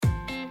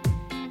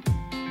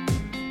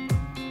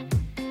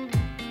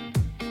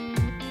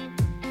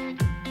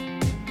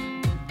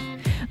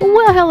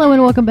Well, hello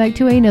and welcome back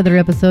to another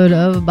episode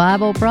of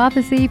Bible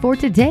Prophecy for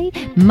today.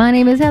 My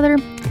name is Heather,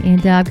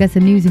 and I've got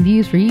some news and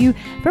views for you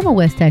from a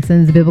West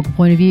Texans biblical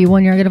point of view,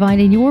 one you're going to find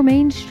in your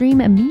mainstream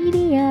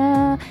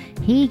media.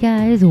 Hey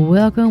guys,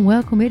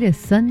 welcome. It is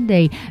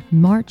Sunday,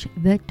 March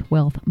the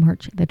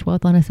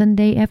 12th on a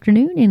Sunday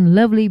afternoon in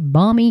lovely,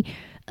 balmy,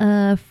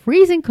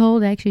 freezing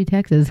cold, actually,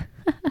 Texas.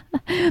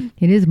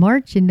 It is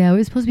March, and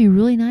it's supposed to be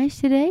really nice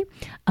today.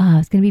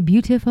 It's going to be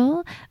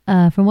beautiful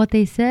from what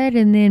they said,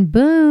 and then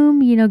boom,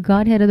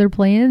 God had other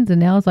plans, and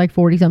now it's like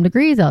 40-some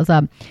degrees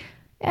outside.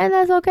 And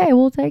that's okay.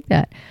 We'll take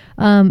that.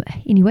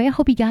 Anyway, I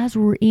hope you guys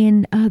were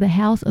in the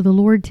house of the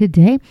Lord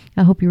today.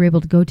 I hope you were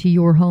able to go to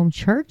your home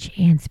church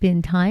and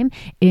spend time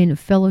in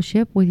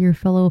fellowship with your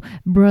fellow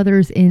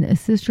brothers and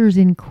sisters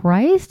in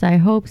Christ. I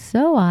hope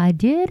so. I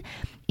did.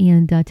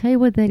 And I tell you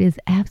what, that is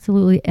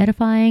absolutely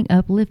edifying,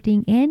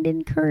 uplifting, and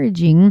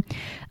encouraging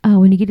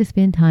when you get to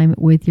spend time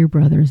with your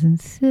brothers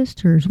and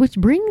sisters. Which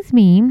brings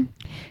me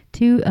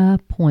to a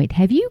point.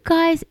 Have you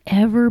guys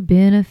ever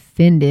been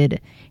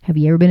offended? Have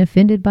you ever been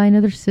offended by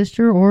another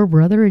sister or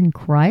brother in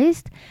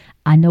Christ?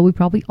 I know we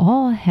probably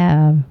all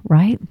have,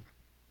 right?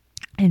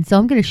 And so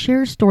I'm going to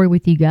share a story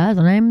with you guys,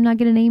 and I'm not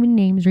going to name any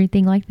names or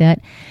anything like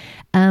that.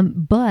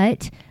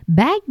 But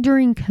back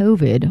during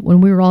COVID, when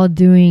we were all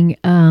doing,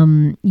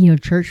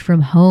 church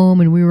from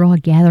home, and we were all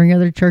gathering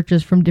other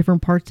churches from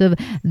different parts of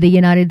the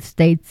United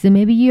States, and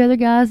maybe you other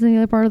guys in the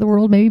other part of the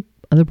world, maybe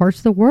other parts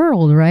of the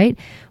world, right?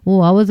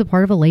 Well, I was a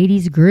part of a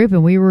ladies group,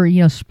 and we were,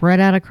 spread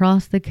out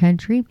across the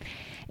country.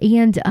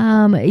 And,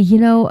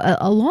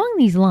 along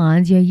these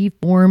lines, you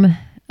form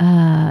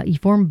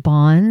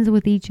bonds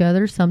with each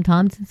other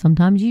sometimes, and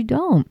sometimes you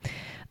don't.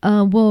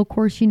 Well, of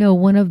course,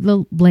 one of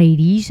the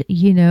ladies,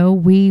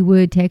 we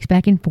would text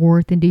back and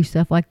forth and do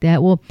stuff like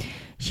that. Well,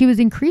 she was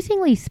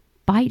increasingly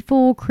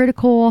spiteful,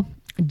 critical,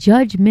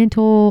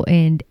 judgmental,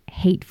 and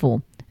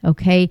hateful.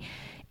 Okay.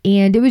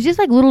 And it was just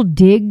like little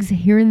digs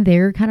here and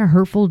there, kind of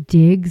hurtful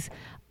digs.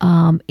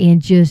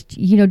 And just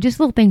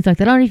little things like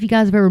that. I don't know if you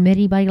guys have ever met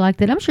anybody like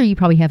that. I'm sure you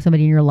probably have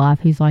somebody in your life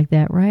who's like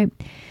that, right?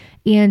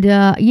 And,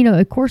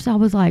 of course, I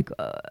was like,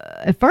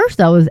 at first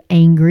I was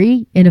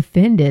angry and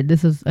offended.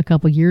 This was a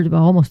couple years ago,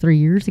 almost 3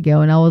 years ago.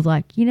 And I was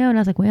like, and I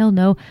was like, well,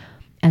 no,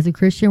 as a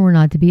Christian, we're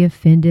not to be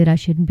offended. I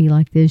shouldn't be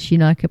like this.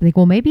 I kept thinking,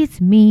 well, maybe it's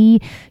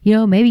me.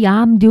 Maybe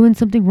I'm doing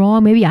something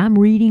wrong. Maybe I'm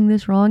reading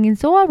this wrong. And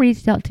so I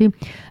reached out to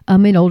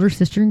an older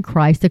sister in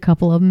Christ, a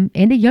couple of them,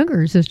 and a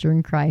younger sister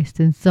in Christ.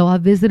 And so I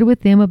visited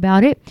with them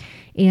about it.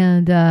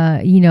 And,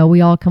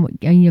 we all a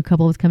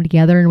couple of us come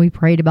together and we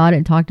prayed about it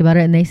and talked about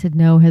it. And they said,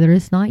 no, Heather,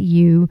 it's not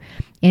you.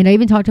 And I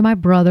even talked to my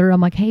brother.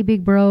 I'm like, hey,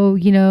 big bro,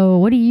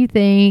 what do you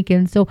think?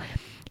 And so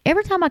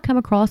every time I come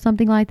across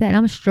something like that and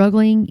I'm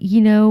struggling,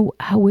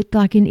 with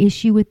like an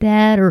issue with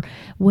that or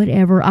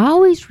whatever, I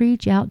always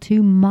reach out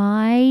to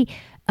my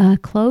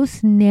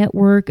close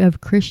network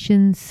of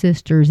Christian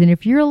sisters. And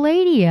if you're a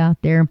lady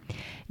out there,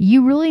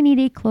 you really need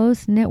a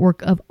close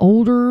network of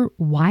older,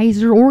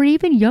 wiser, or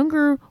even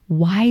younger,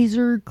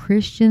 wiser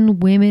Christian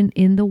women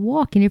in the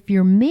walk. And if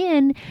you're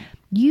men,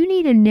 you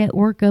need a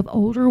network of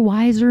older,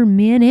 wiser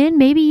men and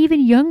maybe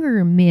even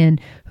younger men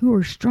who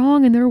are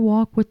strong in their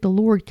walk with the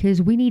Lord,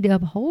 because we need to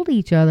uphold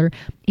each other,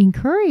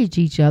 encourage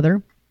each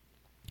other.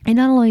 And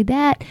not only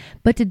that,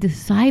 but to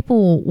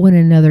disciple one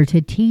another,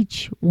 to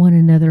teach one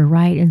another,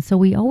 right? And so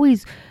we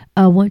always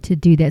want to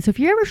do that. So if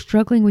you're ever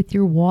struggling with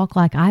your walk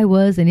like I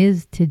was and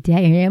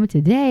am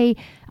today,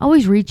 I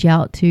always reach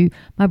out to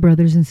my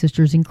brothers and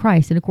sisters in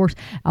Christ. And of course,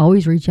 I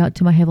always reach out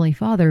to my Heavenly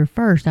Father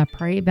first. I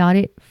pray about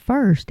it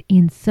first.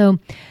 And so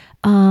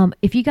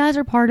if you guys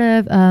are part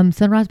of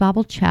Sunrise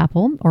Bible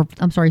Chapel,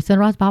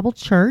 Sunrise Bible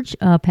Church,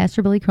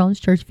 Pastor Billy Crone's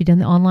church, if you've done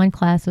the online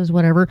classes,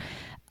 whatever,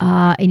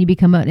 and you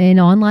become an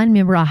online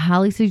member, I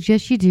highly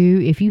suggest you do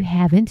if you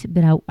haven't,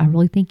 but I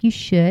really think you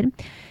should.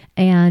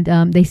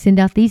 And they send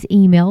out these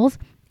emails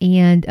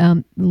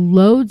and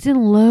loads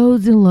and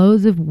loads and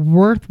loads of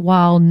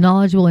worthwhile,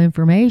 knowledgeable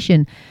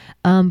information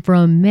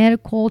from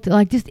medical to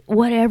like just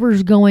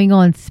whatever's going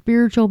on,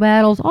 spiritual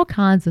battles, all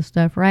kinds of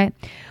stuff, right?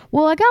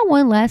 Well, I got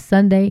one last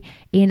Sunday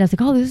and I was like,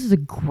 oh, this is a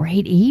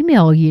great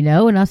email,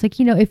 And I was like,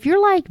 if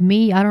you're like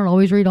me, I don't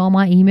always read all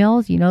my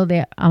emails,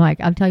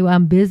 I'll tell you what,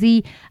 I'm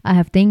busy. I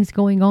have things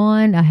going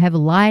on. I have a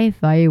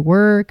life. I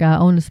work. I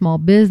own a small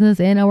business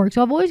and I work.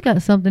 So I've always got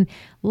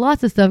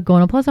lots of stuff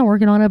going on. Plus I'm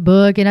working on a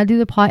book and I do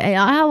the pod.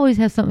 I always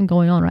have something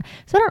going on, right?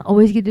 So I don't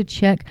always get to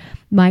check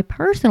my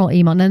personal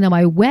email. Now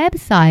my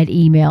website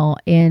email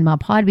and my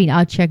Podbean,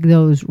 I'll check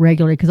those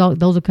regularly because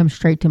those will come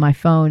straight to my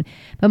phone.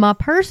 But my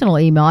personal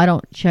email, I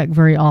don't check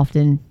very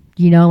often,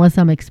 unless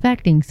I'm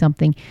expecting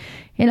something.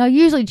 And I'll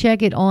usually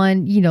check it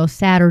on,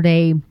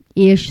 Saturday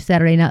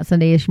night,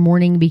 Sunday-ish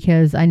morning,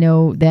 because I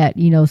know that,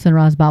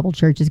 Sunrise Bible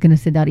Church is going to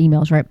send out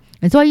emails, right?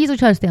 And so I usually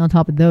try to stay on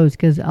top of those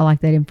because I like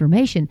that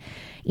information.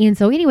 And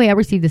so anyway, I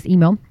received this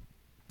email.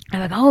 I'm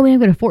like, oh man, I'm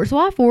going to forward. So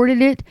I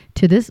forwarded it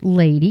to this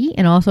lady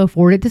and also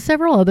forwarded it to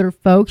several other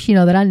folks,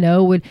 that I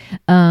know would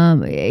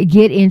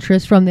get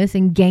interest from this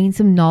and gain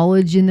some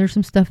knowledge. And there's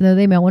some stuff that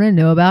they might want to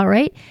know about,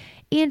 right?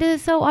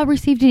 And so I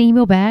received an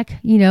email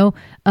back, thanks,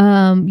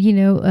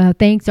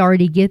 I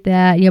already get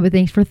that, but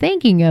thanks for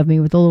thinking of me,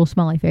 with a little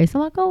smiley face.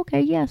 I'm like, oh,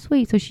 okay, yeah,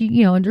 sweet. So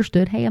she,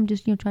 understood, hey, I'm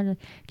just, trying to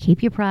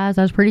keep you apprised.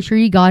 I was pretty sure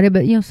you got it,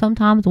 but,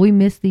 sometimes we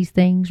miss these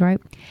things,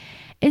 right?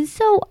 And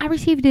so I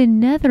received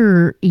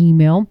another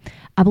email.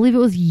 I believe it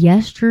was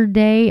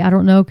yesterday. I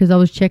don't know, because I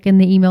was checking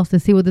the emails to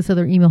see what this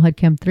other email had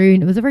come through,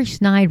 and it was a very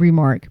snide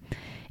remark.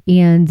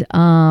 And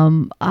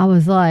I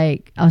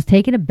was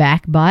taken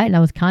aback by it, and I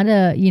was kind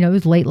of, it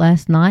was late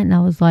last night, and I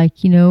was like,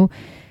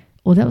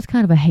 well, that was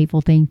kind of a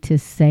hateful thing to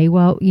say.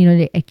 Well,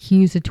 the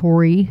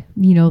accusatory,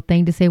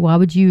 thing to say. Why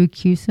would you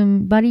accuse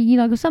somebody,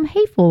 something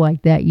hateful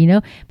like that,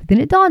 But then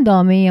it dawned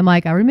on me. I'm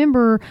like, I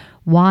remember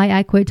why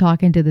I quit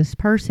talking to this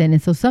person.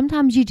 And so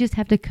sometimes you just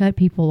have to cut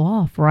people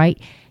off, right?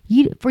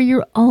 For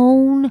your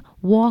own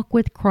walk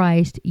with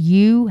Christ,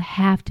 you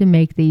have to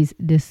make these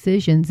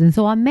decisions. And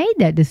so I made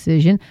that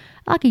decision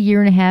like a year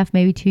and a half,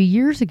 maybe 2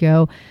 years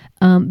ago,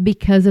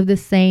 because of the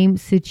same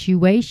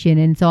situation.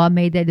 And so I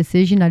made that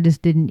decision. I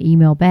just didn't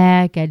email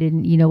back. I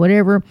didn't,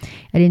 whatever.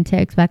 I didn't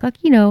text back, like,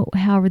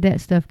 however that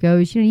stuff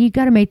goes. You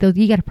got to make those,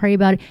 you got to pray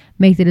about it,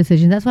 make the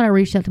decision. That's when I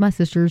reached out to my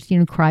sisters,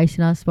 Christ,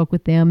 and I spoke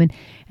with them. And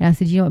I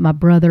said, what, my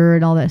brother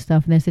and all that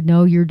stuff. And they said,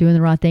 no, you're doing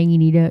the right thing. You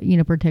need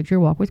to, protect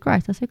your walk with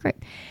Christ. I said, great.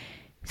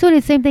 So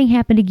the same thing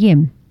happened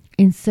again.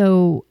 And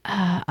so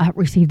I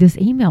received this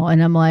email,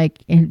 and I'm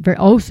like,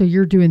 so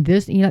you're doing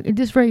this,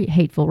 just very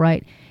hateful,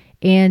 right?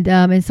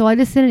 And so I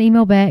just sent an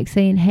email back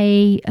saying,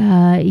 hey,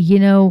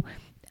 I'll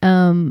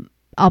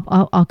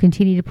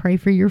continue to pray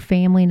for your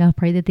family, and I'll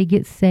pray that they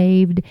get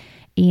saved.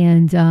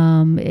 And,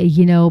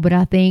 but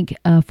I think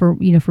for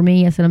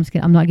me, I said,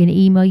 I'm not going to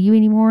email you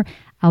anymore.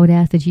 I would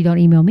ask that you don't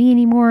email me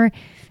anymore.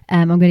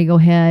 I'm going to go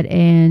ahead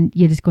and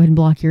just go ahead and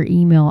block your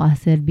email. I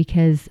said,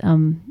 because,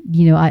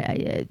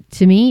 I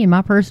to me, in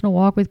my personal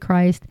walk with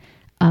Christ,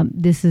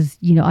 this is,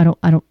 I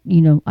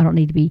don't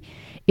need to be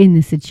in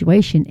this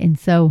situation. And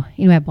so,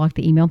 I blocked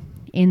the email.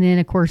 And then,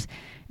 of course,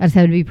 I just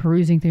had to be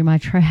perusing through my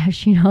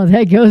trash,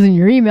 that goes in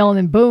your email, and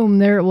then boom,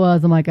 there it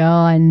was. I'm like, oh,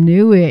 I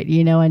knew it,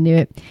 I knew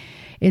it.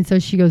 And so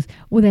she goes,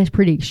 well, that's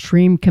pretty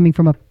extreme coming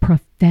from a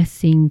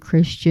professing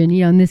Christian,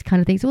 and this kind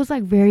of thing. So it was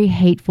like very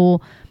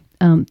hateful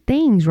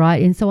things,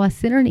 right? And so I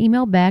sent her an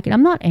email back, and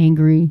I'm not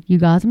angry, you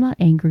guys. I'm not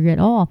angry at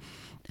all.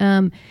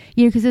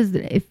 Because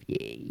if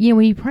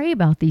when you pray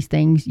about these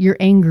things, your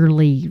anger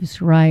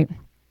leaves, right?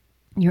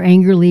 Your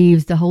anger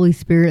leaves. The Holy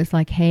Spirit's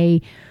like,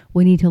 hey,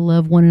 we need to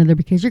love one another,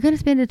 because you're going to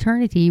spend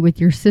eternity with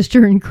your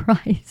sister in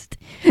Christ.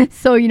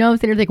 So, I'm sitting there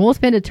thinking, we'll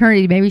spend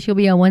eternity. Maybe she'll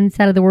be on one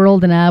side of the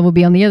world and I will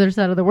be on the other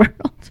side of the world.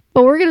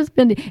 But we're going to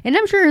spend it. And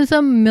I'm sure in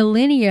some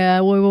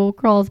millennia we will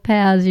cross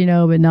paths,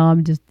 but no,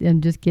 I'm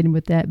just kidding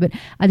with that. But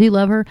I do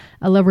love her.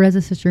 I love her as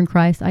a sister in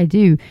Christ. I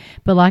do.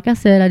 But like I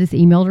said, I just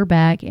emailed her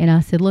back, and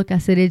I said, look,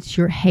 it's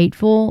your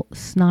hateful,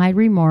 snide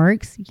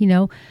remarks,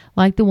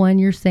 like the one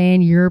you're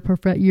saying,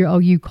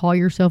 you call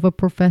yourself a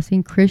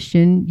professing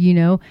Christian,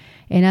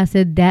 And I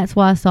said, that's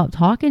why I stopped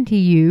talking to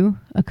you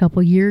a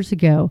couple years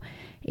ago.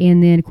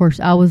 And then, of course,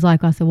 I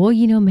said, well,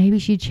 maybe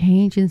she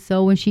changed. And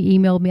so when she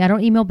emailed me, I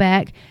don't email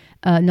back,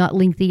 not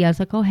lengthy. I was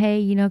like, oh,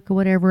 hey,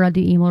 whatever. I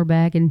do email her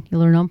back, and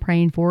you'll learn I'm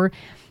praying for her.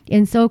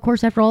 And so, of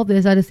course, after all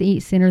this, I just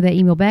sent her that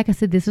email back. I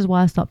said, this is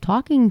why I stopped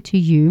talking to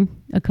you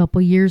a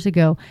couple years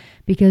ago,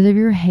 because of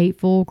your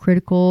hateful,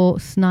 critical,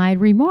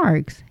 snide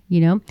remarks,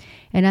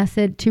 And I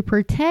said, to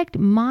protect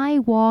my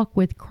walk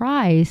with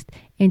Christ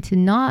and to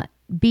not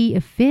be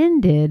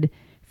offended,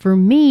 for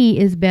me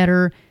is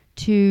better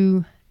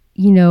to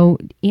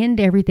end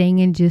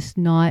everything and just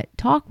not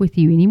talk with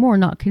you anymore,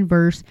 not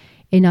converse,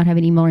 and not have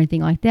an email or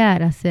anything like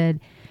that. I said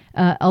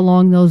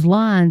along those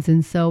lines.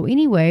 And so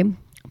anyway,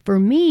 for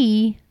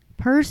me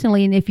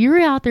personally, and if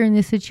you're out there in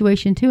this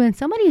situation too, and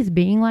somebody is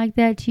being like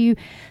that to you,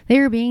 they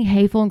are being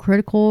hateful and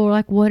critical or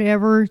like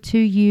whatever to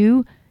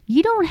you,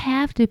 you don't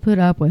have to put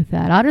up with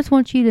that. I just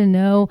want you to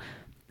know,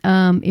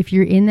 if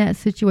you're in that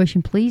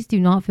situation, please do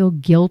not feel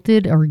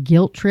guilted or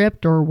guilt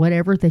tripped or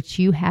whatever, that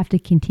you have to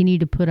continue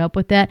to put up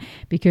with that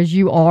because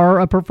you are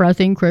a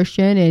professing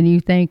Christian and you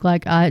think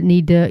like, I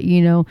need to,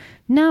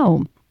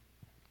 no,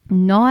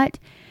 not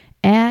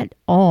at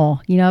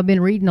all. I've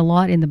been reading a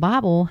lot in the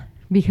Bible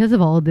because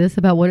of all of this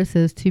about what it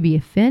says to be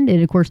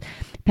offended. Of course,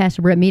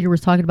 Pastor Brett Meter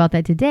was talking about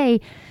that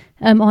today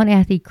on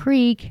Athey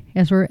Creek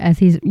as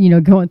he's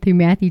going through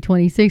Matthew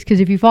 26, because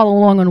if you follow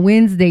along on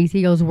Wednesdays,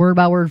 he goes word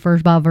by word,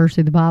 verse by verse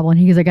through the Bible, and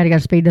he goes, I got to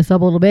speed this up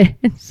a little bit.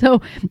 And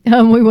so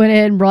we went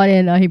ahead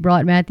and he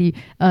brought Matthew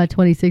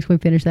 26. We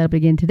finished that up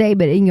again today,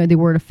 but the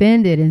word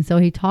offended, and so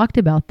he talked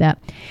about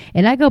that.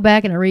 And I go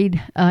back and I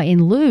read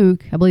in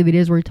Luke, I believe it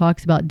is, where he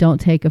talks about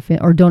don't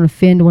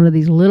offend one of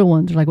these little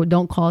ones, or like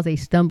don't cause a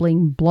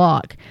stumbling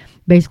block,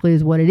 basically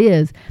is what it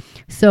is.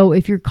 So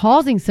if you're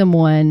causing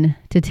someone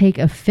to take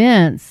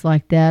offense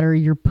like that, or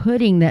you're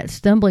putting that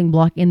stumbling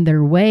block in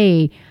their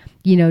way,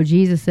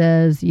 Jesus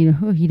says, you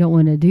don't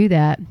want to do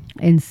that.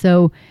 And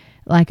so,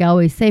 like I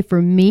always say,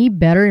 for me,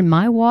 better in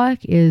my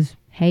walk is,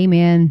 hey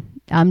man,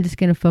 I'm just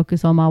going to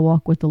focus on my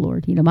walk with the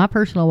Lord. My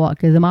personal walk.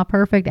 Because am I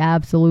perfect?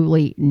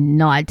 Absolutely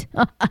not.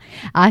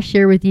 I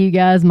share with you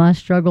guys my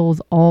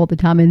struggles all the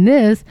time. And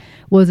this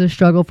was a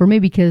struggle for me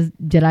because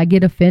did I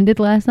get offended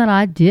last night?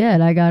 I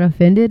did. I got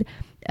offended.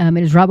 It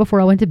was right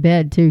before I went to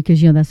bed too, because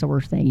that's the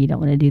worst thing. You don't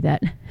want to do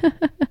that.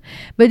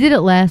 But did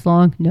it last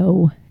long?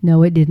 No,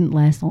 it didn't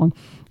last long.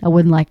 I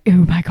wasn't like, oh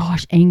my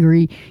gosh,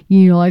 angry.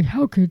 Like,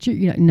 how could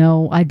you?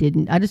 No, I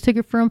didn't. I just took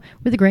it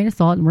with a grain of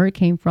salt and where it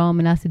came from.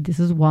 And I said, this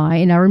is why.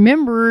 And I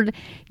remembered,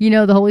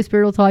 the Holy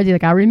Spirit will tell you,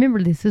 like, I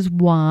remember this is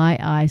why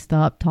I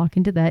stopped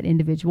talking to that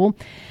individual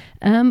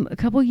a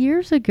couple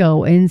years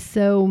ago. And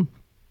so,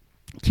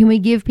 can we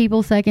give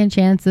people second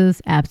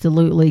chances?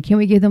 Absolutely. Can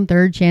we give them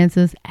third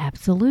chances?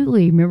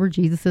 Absolutely. Remember,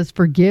 Jesus says,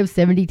 forgive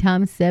 70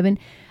 times 7.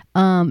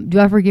 Do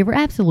I forgive her?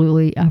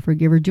 Absolutely. I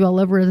forgive her. Do I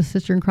love her as a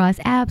sister in Christ?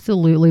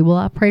 Absolutely. Will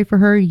I pray for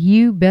her?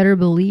 You better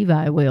believe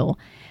I will.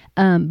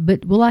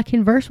 But will I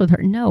converse with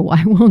her? No,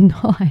 I will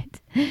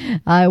not.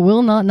 I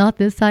will not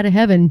this side of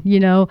heaven,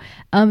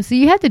 So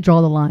you have to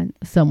draw the line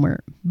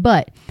somewhere.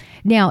 But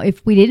now,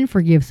 if we didn't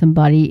forgive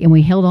somebody and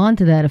we held on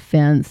to that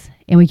offense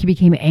and we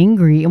became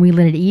angry and we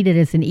let it eat at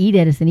us and eat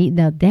at us and eat,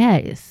 now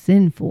that is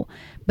sinful.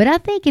 But I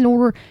think in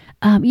order,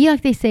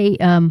 like they say,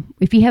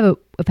 if you have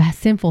a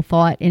sinful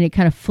thought and it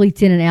kind of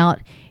fleets in and out,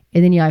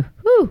 and then you're like,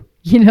 whew,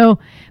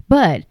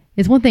 but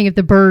it's one thing if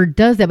the bird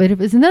does that, but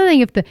it's another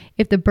thing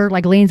if the bird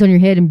like lands on your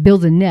head and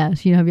builds a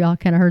nest. Have y'all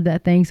kind of heard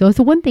that thing? So it's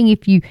the one thing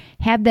if you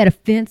have that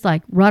offense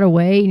like right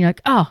away and you're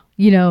like,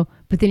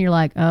 but then you're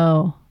like,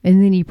 oh,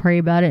 and then you pray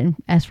about it and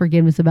ask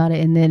forgiveness about it,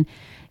 and then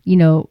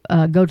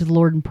go to the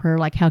Lord in prayer,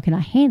 like, how can I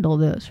handle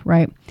this,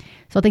 right?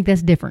 So I think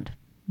that's different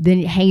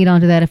than hanging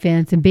on to that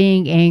offense and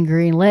being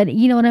angry and what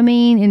I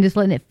mean? And just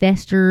letting it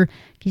fester.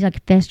 Because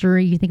like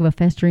festering, you think of a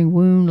festering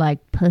wound,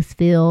 like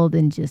pus-filled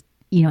and just,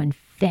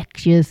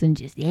 infectious and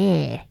just,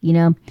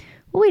 well,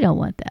 we don't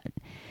want that.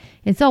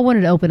 And so I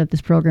wanted to open up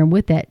this program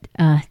with that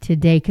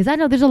today, because I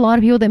know there's a lot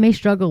of people that may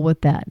struggle with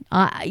that.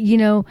 A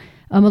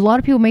lot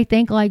of people may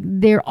think like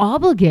they're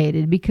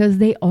obligated because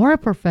they are a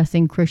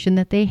professing Christian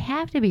that they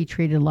have to be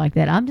treated like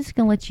that. I'm just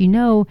going to let you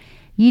know,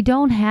 you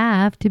don't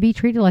have to be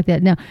treated like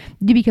that. Now,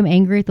 do you become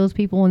angry at those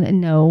people?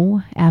 And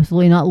no,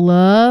 absolutely not.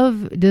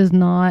 Love does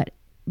not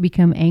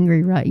become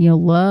angry, right?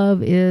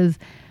 Love is,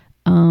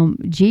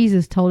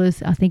 Jesus told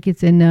us, I think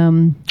it's in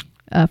 1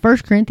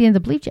 Corinthians, I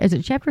believe, is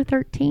it chapter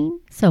 13?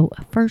 So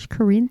 1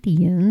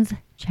 Corinthians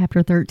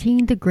chapter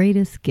 13, the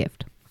greatest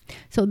gift.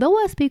 So though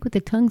I speak with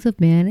the tongues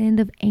of men and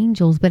of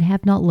angels, but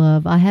have not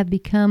love, I have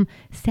become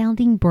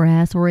sounding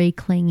brass or a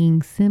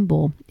clanging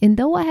cymbal. And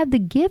though I have the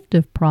gift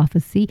of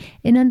prophecy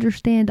and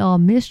understand all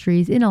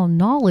mysteries and all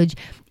knowledge,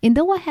 and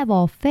though I have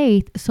all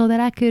faith so that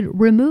I could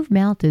remove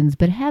mountains,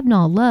 but have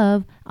not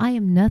love, I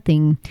am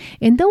nothing.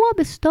 And though I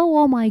bestow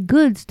all my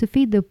goods to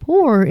feed the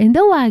poor, and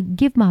though I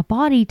give my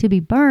body to be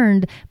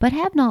burned, but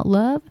have not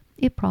love,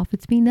 it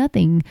profits me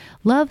nothing.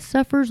 Love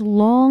suffers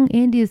long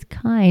and is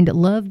kind.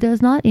 Love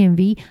does not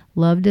envy.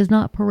 Love does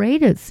not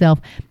parade itself,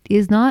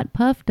 is not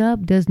puffed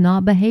up, does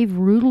not behave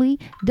rudely,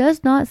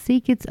 does not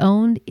seek its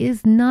own,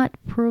 is not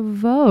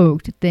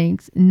provoked,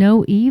 thinks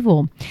no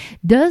evil,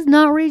 does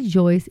not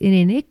rejoice in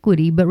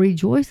iniquity, but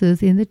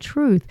rejoices in the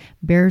truth,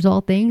 bears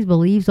all things,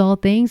 believes all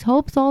things,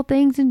 hopes all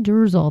things,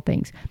 endures all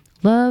things.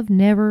 Love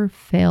never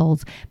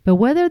fails, but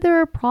whether there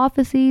are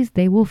prophecies,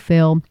 they will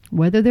fail.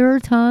 Whether there are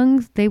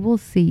tongues, they will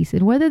cease.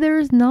 And whether there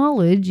is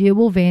knowledge, it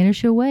will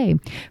vanish away.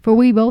 For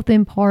we know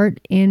in part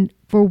and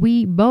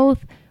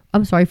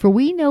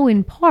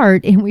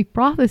we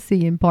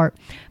prophesy in part.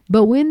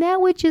 But when that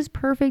which is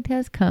perfect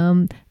has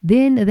come,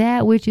 then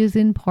that which is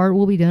in part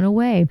will be done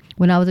away.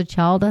 When I was a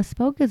child, I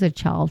spoke as a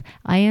child.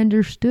 I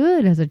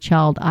understood as a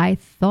child. I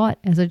thought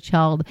as a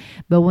child.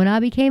 But when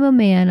I became a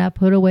man, I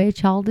put away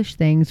childish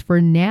things.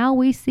 For now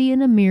we see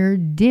in a mirror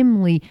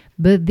dimly,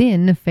 but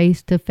then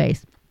face to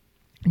face.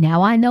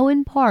 Now I know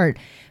in part,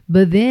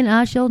 but then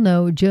I shall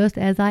know just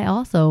as I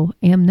also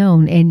am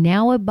known. And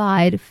now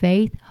abide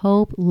faith,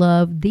 hope,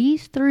 love,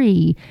 these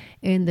three.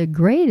 And the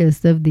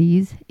greatest of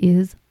these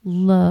is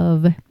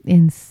love.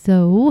 And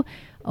so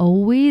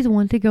always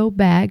want to go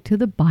back to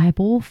the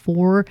Bible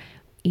for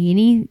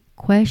any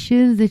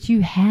questions that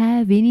you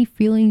have, any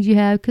feelings you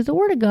have, because the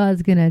Word of God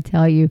is going to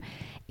tell you.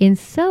 And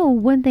so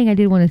one thing I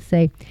did want to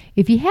say,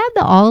 if you have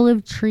the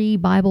Olive Tree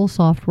Bible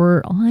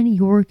software on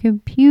your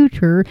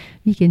computer,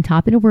 you can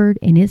type in a word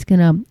and it's going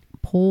to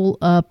pull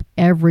up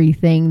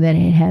everything that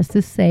it has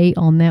to say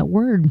on that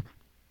word.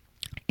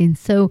 And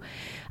so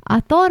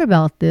I thought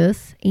about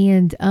this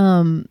and,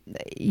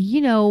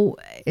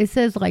 it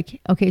says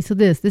like, okay, so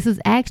this is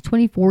Acts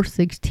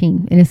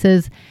 24:16. And it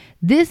says,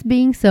 this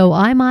being so,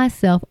 I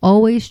myself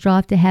always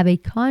strive to have a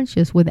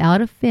conscience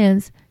without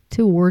offense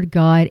toward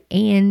God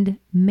and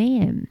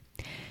man.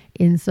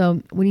 And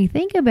so when you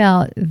think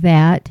about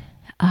that,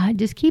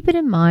 just keep it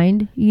in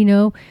mind,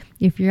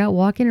 if you're out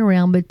walking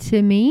around. But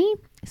to me,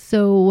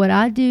 so what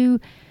I do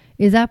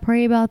is I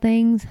pray about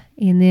things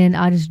and then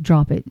I just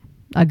drop it.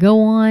 I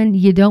go on.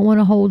 You don't want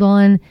to hold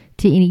on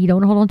to any. You don't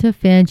want to hold on to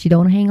offense. You don't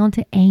want to hang on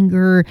to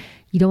anger.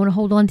 You don't want to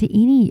hold on to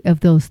any of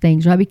those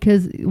things, right?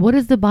 Because what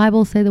does the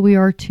Bible say that we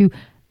are to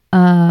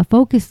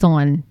focus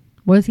on?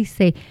 What does he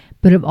say?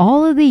 But of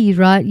all of these,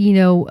 right,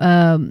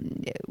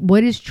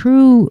 what is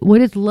true, what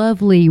is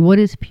lovely, what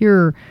is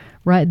pure,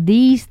 right?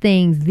 These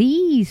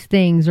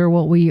things are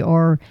what we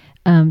are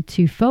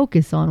to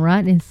focus on,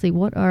 right? And see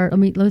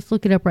let's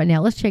look it up right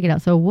now. Let's check it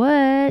out. So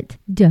what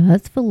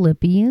does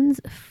Philippians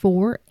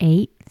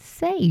 4:8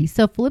 say?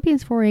 So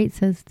Philippians 4:8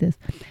 says this: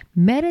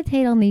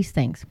 meditate on these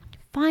things.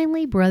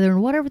 Finally, brethren,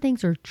 whatever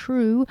things are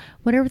true,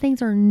 whatever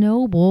things are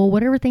noble,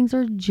 whatever things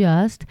are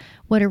just,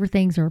 whatever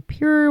things are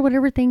pure,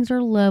 whatever things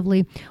are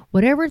lovely,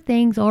 whatever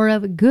things are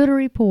of good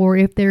report,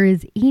 if there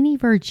is any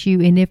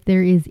virtue and if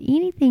there is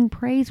anything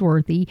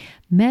praiseworthy,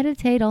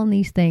 meditate on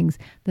these things.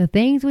 The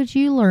things which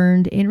you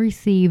learned and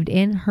received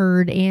and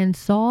heard and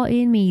saw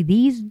in me,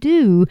 these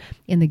do,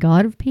 and the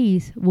God of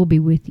peace will be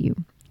with you.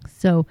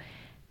 So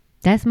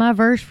that's my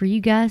verse for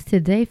you guys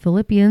today,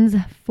 Philippians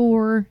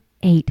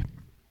 4:8.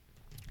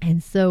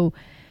 And so,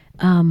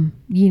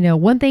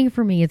 one thing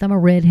for me is I'm a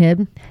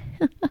redhead.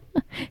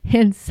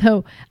 And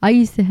so I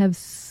used to have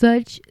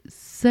such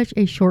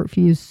a short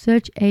fuse,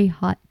 such a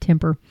hot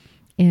temper.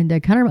 And I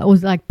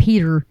was like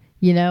Peter,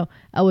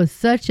 I was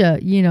such a,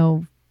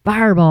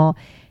 fireball.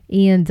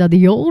 And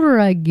the older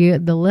I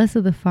get, the less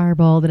of the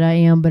fireball that I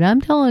am. But I'm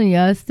telling you,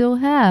 I still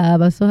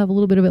have a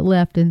little bit of it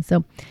left. And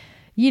so,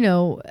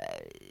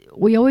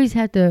 we always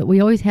have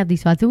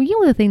these fights. And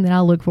the thing that I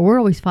look for, we're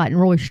always fighting,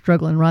 we're always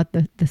struggling, right?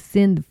 The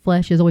sin, the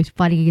flesh is always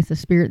fighting against the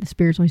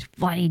spirit's always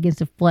fighting against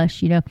the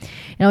flesh, And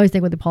I always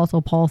think what the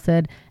Apostle Paul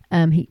said,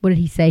 what did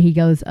he say? He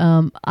goes,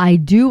 I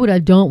do what I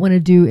don't want to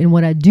do, and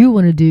what I do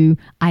want to do,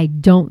 I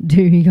don't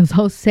do. He goes,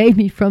 oh, save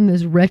me from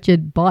this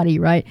wretched body,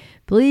 right?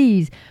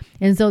 Please.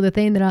 And so the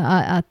thing that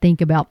I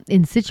think about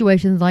in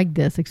situations like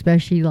this,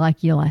 especially like,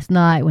 last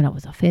night when I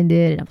was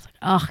offended and I was like,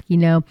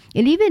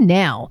 and even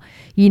now,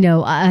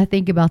 I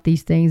think about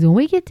these things. When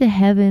we get to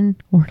heaven,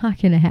 we're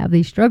not going to have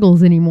these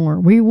struggles anymore.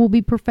 We will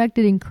be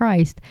perfected in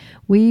Christ.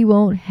 We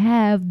won't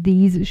have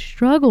these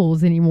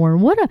struggles anymore.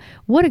 And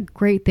what a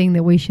great thing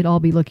that we should all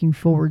be looking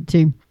forward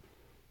to.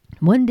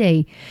 One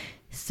day,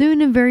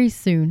 soon and very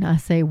soon, I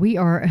say, we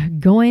are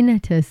going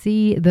to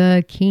see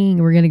the King.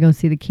 We're going to go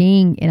see the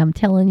King. And I'm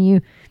telling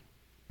you,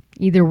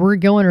 either we're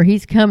going or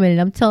he's coming.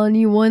 And I'm telling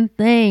you one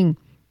thing.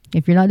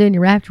 If you're not doing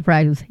your rapture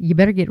practice, you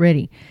better get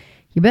ready.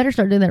 You better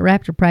start doing that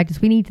rapture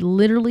practice. We need to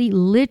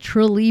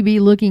literally be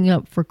looking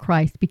up for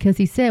Christ. Because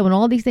he said when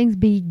all these things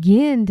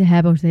begin to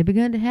happen, which they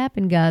begun to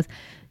happen, guys,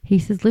 he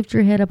says, lift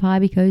your head up high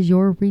because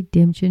your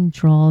redemption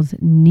draws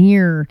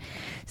near.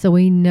 So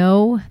we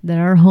know that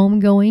our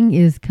homegoing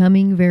is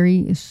coming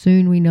very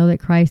soon. We know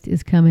that Christ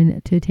is coming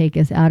to take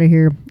us out of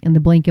here in the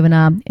blink of an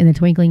eye, in the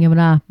twinkling of an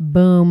eye.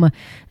 Boom.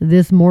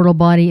 This mortal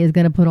body is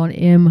going to put on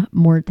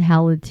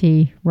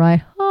immortality,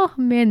 right? Oh,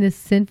 man, this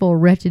sinful,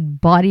 wretched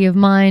body of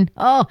mine,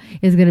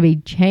 is going to be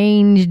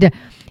changed.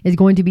 It's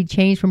going to be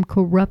changed from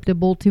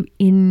corruptible to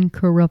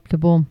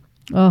incorruptible.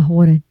 Oh,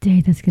 what a day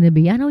that's going to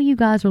be. I know you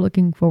guys are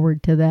looking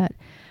forward to that.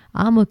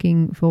 I'm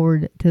looking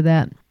forward to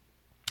that.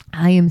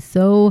 I am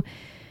so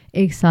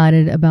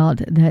excited about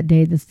that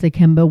day that's to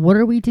come. But what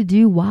are we to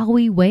do while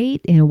we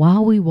wait and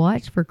while we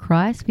watch for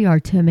Christ? We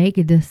are to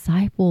make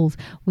disciples.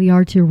 We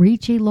are to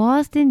reach a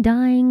lost and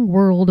dying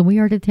world, and we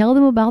are to tell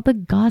them about the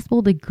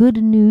gospel, the good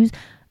news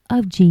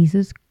of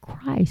Jesus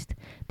Christ.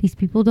 These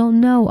people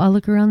don't know. I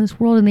look around this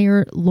world and they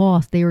are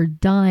lost. They are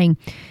dying.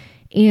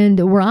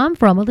 And where I'm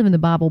from, I live in the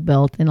Bible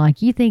Belt. And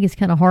like you think it's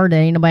kind of hard that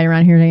ain't nobody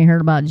around here that ain't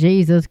heard about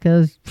Jesus.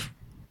 Because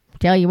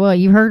tell you what,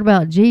 you've heard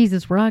about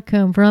Jesus where I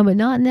come from, but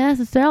not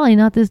necessarily,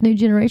 not this new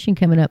generation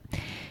coming up.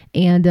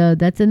 And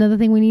that's another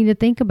thing we need to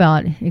think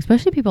about,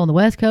 especially people on the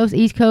West Coast,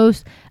 East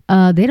Coast.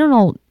 They don't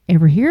all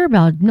ever hear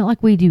about it, not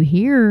like we do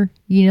here.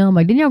 I'm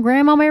like, didn't your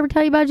grandmama ever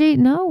tell you about Jesus?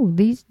 No,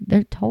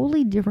 they're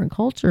totally different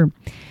culture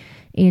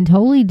and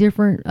totally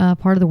different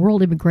part of the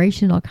world,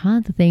 immigration, all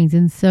kinds of things.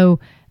 And so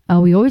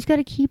we always got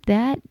to keep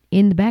that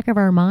in the back of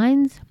our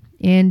minds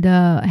and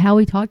how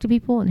we talk to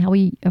people and how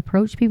we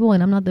approach people.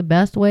 And I'm not the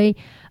best way.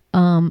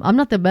 I'm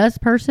not the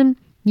best person.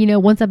 I'm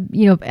telling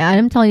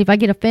you, if I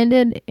get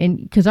offended,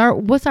 and because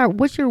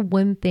what's your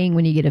one thing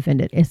when you get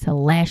offended? It's to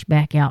lash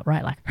back out,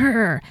 right? Like,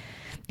 her,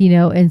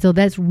 and so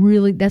that's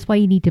why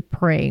you need to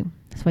pray.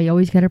 That's why you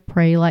always got to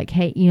pray. Like,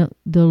 hey,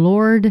 the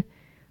Lord,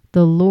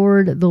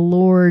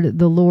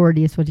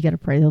 yes, what you got to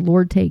pray. The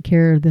Lord take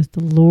care of this.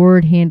 The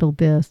Lord handle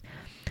this.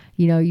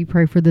 You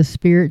pray for the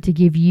Spirit to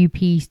give you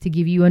peace, to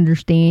give you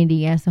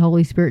understanding. Ask the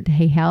Holy Spirit to,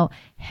 hey, how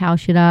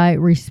should I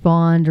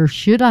respond, or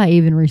should I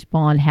even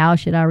respond? How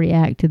should I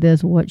react to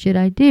this? What should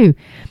I do?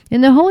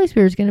 And the Holy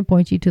Spirit is going to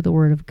point you to the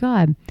Word of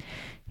God.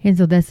 And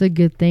so that's a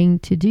good thing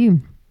to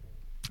do.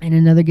 And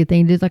another good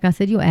thing to do is, like I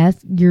said, you'll ask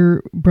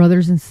your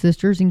brothers and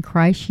sisters in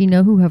Christ,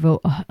 who have a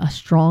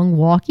strong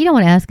walk. You don't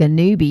want to ask a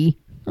newbie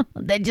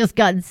that just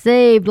got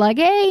saved, like,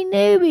 hey,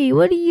 newbie,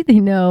 what do you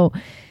think? No.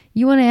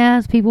 You want to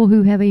ask people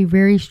who have a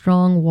very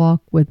strong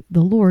walk with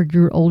the Lord,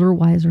 your older,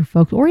 wiser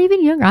folks, or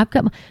even younger. I've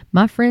got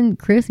my friend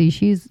Chrissy.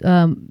 She's,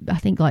 I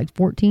think, like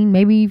 14,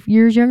 maybe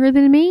years younger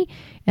than me.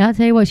 And I'll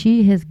tell you what,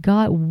 she has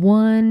got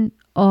one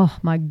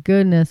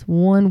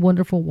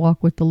wonderful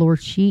walk with the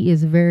Lord. She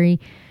is very,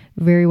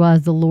 very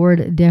wise. The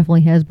Lord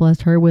definitely has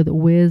blessed her with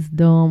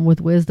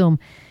wisdom.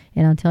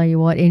 And I'll tell you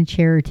what, in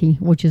charity,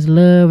 which is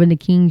love in the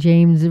King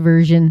James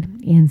Version.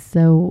 And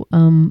so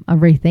I'm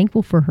very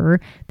thankful for her,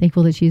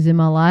 thankful that she's in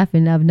my life,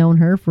 and I've known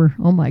her for,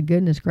 oh my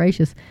goodness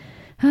gracious.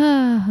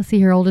 I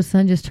see her oldest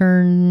son just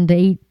turned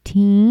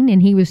 18,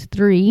 and he was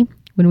 3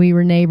 when we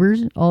were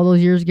neighbors all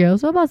those years ago.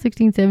 So about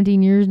 16,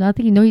 17 years. And I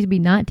think he's to be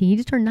 19. He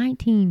just turned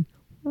 19.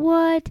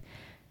 What?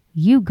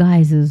 You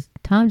guys,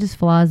 time just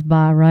flies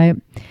by, right?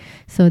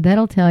 So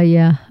that'll tell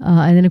you.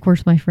 And then, of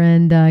course, my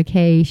friend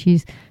Kay,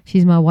 she's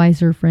my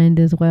wiser friend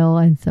as well.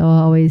 And so I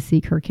always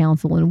seek her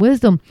counsel and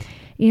wisdom.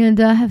 And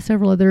I have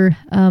several other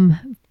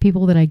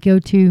people that I go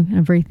to, and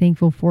I'm very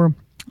thankful for.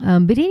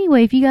 But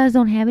anyway, if you guys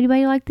don't have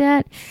anybody like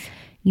that,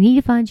 you need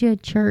to find you a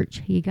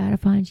church. You got to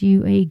find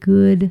you a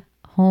good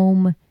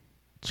home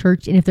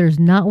church. And if there's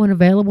not one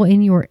available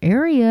in your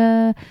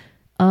area,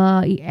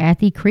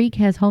 Athy Creek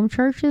has home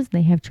churches.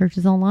 They have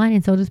churches online,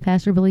 and so does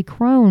Pastor Billy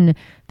Crone.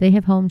 They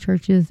have home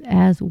churches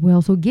as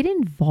well. So get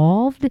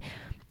involved.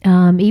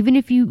 Even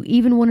if you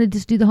even want to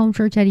just do the home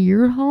church out of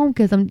your home,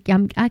 because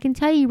I can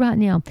tell you right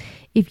now,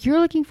 if you're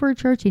looking for a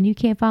church and you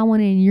can't find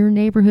one in your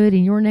neighborhood,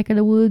 in your neck of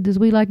the woods, as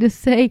we like to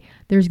say,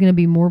 there's going to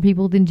be more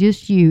people than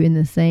just you in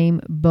the same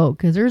boat,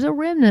 because there's a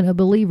remnant of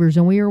believers,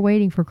 and we are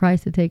waiting for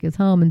Christ to take us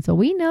home. And so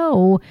we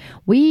know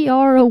we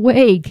are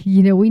awake.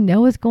 We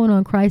know what's going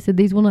on. Christ said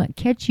these will not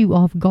catch you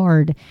off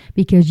guard,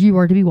 because you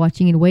are to be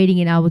watching and waiting,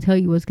 and I will tell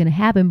you what's going to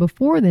happen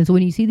before then. So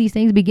when you see these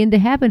things begin to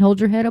happen, hold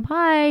your head up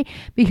high,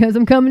 because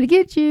I'm coming to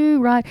get you,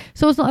 right?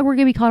 So it's not like we're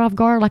going to be caught off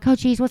guard, like, oh,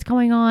 geez, what's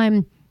going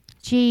on?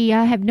 Gee,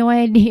 I have no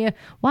idea.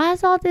 Why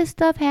is all this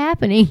stuff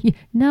happening?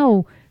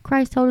 No,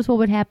 Christ told us what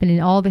would happen,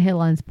 and all the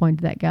headlines point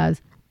to that,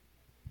 guys.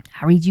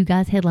 I read you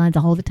guys headlines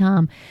all the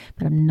time,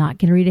 but I'm not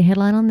going to read a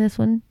headline on this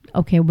one.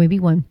 Okay, maybe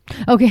one.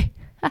 Okay.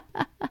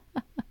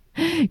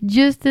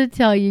 Just to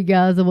tell you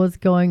guys of what's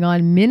going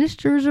on.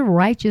 Ministers of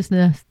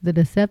righteousness, the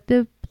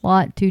deceptive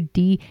plot to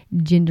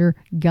de-gender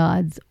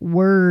God's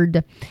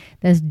word.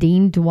 That's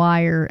Dean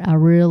Dwyer. I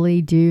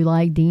really do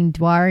like Dean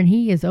Dwyer, and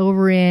he is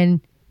over in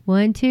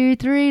 1, 2,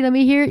 3. Let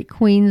me hear it.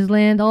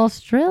 Queensland,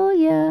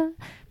 Australia.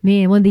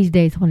 Man, one of these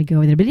days I want to go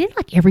over there. But isn't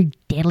like every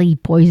deadly,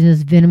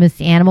 poisonous, venomous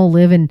animal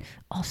live in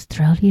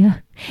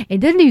Australia? And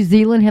doesn't New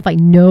Zealand have like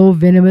no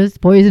venomous,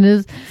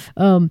 poisonous,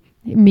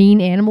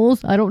 mean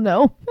animals? I don't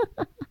know.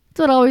 That's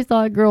what I always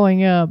thought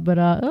growing up. But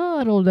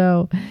I don't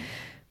know.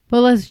 But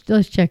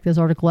let's check this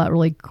article out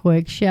really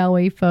quick, shall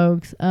we,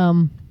 folks?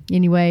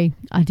 Anyway,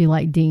 I do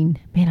like Dean.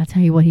 Man, I'll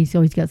tell you what, he's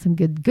always got some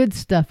good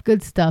stuff.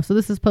 So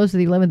this is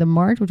posted the 11th of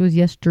March, which was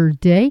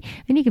yesterday.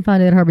 And you can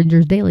find it at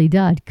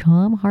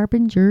harbingersdaily.com.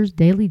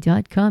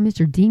 Harbingersdaily.com,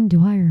 Mr. Dean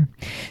Dwyer.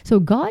 So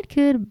God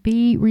could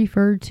be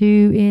referred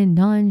to in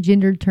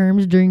non-gendered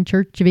terms during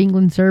Church of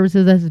England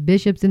services as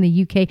bishops in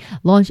the UK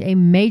launched a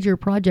major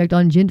project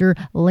on gender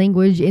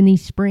language in the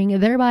spring,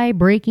 thereby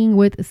breaking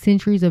with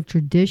centuries of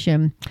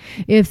tradition.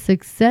 If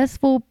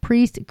successful,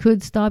 priests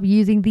could stop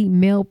using the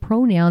male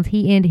pronouns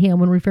he and him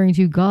when referring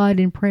to God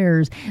in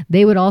prayers.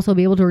 They would also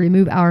be able to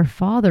remove our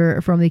Father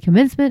from the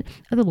commencement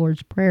of the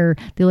Lord's Prayer.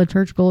 The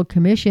Liturgical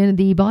Commission,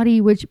 the body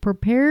which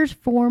prepares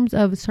forms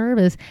of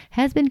service,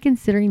 has been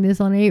considering this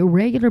on a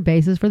regular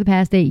basis for the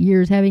past 8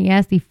 years, having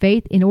asked the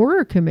Faith in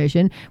Order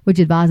Commission, which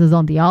advises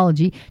on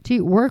theology,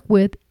 to work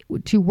with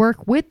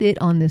it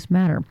on this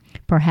matter.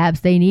 Perhaps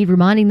they need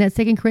reminding that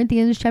 2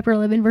 Corinthians chapter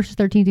 11 verses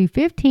 13 through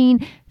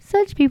 15,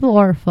 such people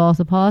are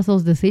false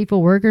apostles,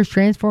 deceitful workers,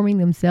 transforming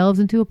themselves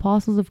into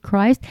apostles of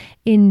Christ.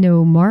 In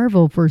no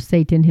marvel, for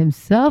Satan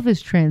himself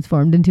is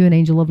transformed into an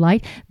angel of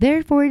light.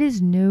 Therefore it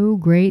is no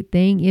great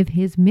thing if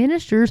his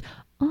ministers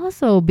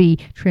also be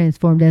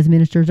transformed as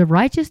ministers of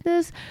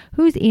righteousness,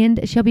 whose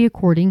end shall be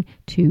according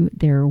to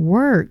their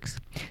works.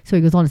 So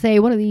he goes on to say,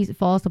 one of these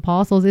false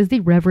apostles is the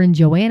Reverend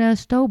Joanna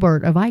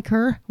Stobart, a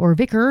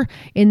vicar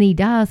in the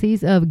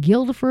Diocese of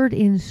Guildford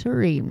in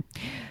Surrey,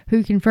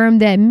 who confirmed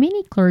that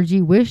many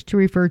clergy wish to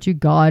refer to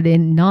God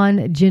in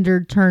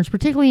non-gendered terms,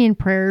 particularly in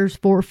prayers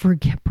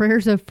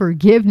of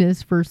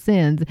forgiveness for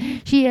sins.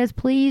 She has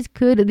pleased,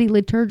 could the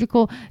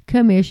Liturgical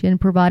Commission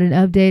provide an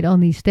update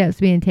on the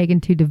steps being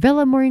taken to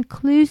develop more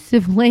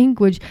inclusive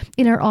language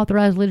in our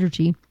authorized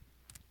liturgy,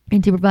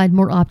 and to provide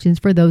more options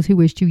for those who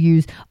wish to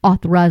use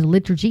authorized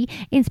liturgy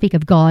and speak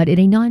of God in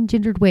a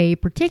non-gendered way,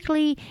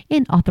 particularly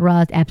in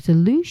authorized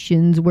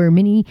absolutions where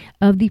many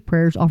of the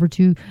prayers offer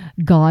to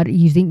God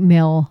using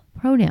male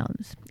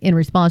pronouns. In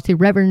response to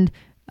Reverend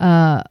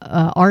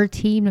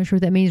RT, I'm not sure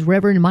what that means,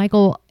 Reverend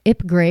Michael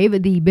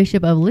Ipgrave, the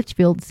Bishop of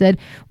Litchfield, said,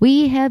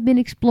 "We have been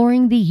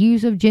exploring the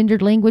use of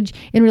gendered language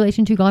in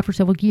relation to God for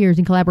several years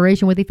in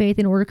collaboration with the Faith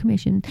and Order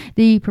Commission.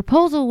 The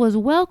proposal was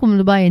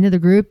welcomed by another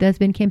group that's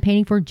been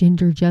campaigning for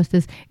gender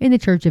justice in the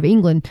Church of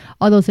England.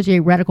 Although such a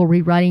radical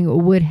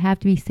rewriting would have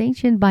to be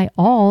sanctioned by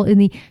all in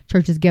the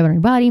Church's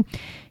governing body,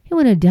 it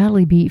would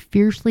undoubtedly be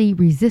fiercely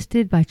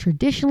resisted by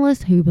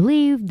traditionalists who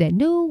believe that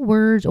no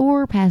words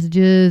or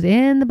passages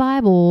in the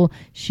Bible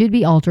should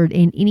be altered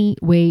in any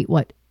way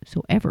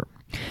whatsoever.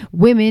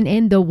 Women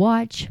in the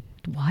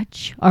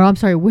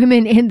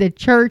women in the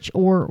church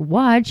or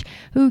watch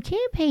who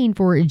campaign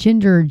for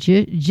gender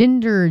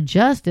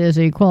justice,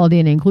 equality,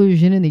 and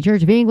inclusion in the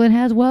Church of England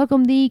has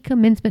welcomed the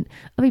commencement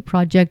of a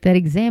project that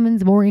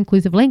examines more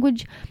inclusive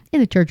language in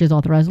the Church's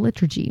authorized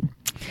liturgy.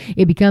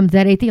 It becomes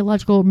that a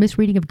theological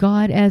misreading of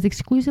God as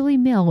exclusively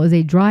male is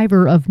a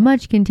driver of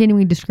much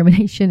continuing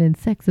discrimination and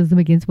sexism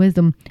against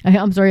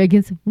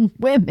against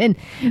women.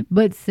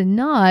 But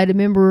Synod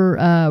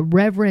member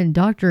Reverend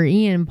Dr.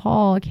 Ian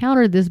Paul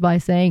countered this by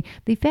saying,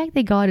 the fact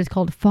that God is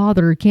called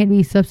Father can't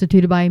be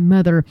substituted by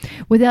Mother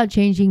without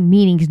changing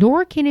meanings,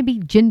 nor can it be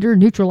gender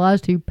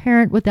neutralized to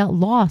parent without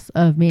loss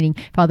of meaning.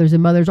 Fathers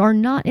and mothers are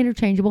not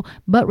interchangeable,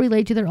 but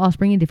relate to their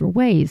offspring in different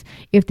ways.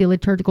 If the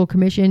Liturgical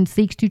Commission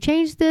seeks to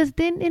change this,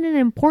 then in an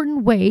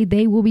important way,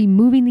 they will be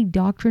moving the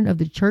doctrine of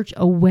the Church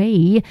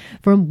away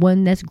from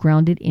one that's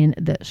grounded in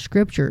the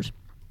Scriptures.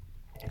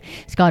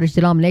 Scottish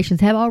denominations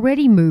have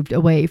already moved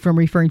away from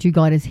referring to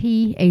God as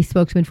He. A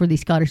spokesman for the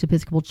Scottish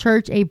Episcopal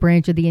Church, a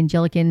branch of the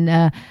Anglican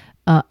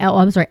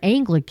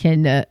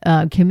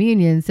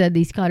Communion, said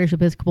the Scottish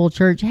Episcopal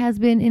Church has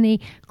been in a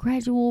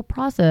gradual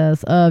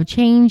process of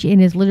change in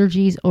its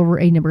liturgies over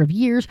a number of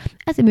years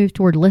as it moves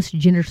toward less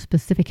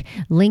gender-specific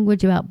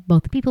language about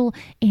both people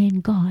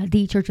and God.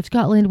 The Church of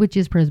Scotland, which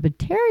is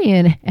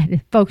Presbyterian,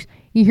 and folks,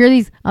 you hear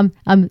these? I'm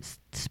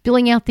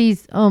spilling out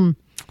these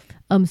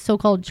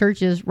so-called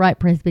churches, right?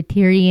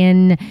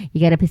 Presbyterian, you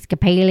got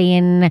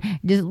Episcopalian.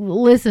 Just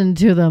listen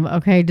to them,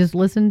 okay? Just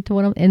listen to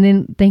and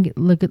then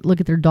look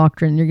at their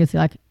doctrine. You're gonna say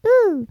like,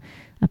 ooh,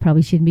 I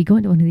probably shouldn't be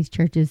going to one of these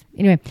churches.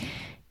 Anyway,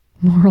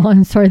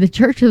 the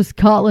Church of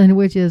Scotland,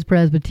 which is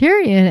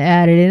Presbyterian,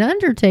 added an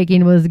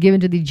undertaking was given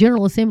to the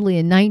General Assembly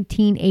in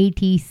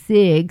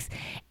 1986,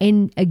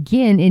 and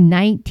again in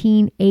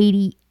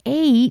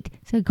 1988.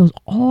 So it goes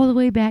all the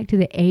way back to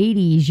the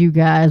 80s, you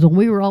guys, when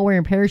we were all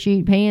wearing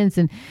parachute pants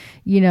and,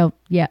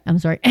 I'm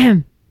sorry,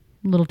 a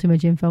little too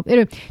much info.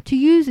 Anyway, to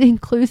use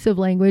inclusive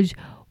language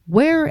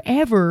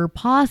wherever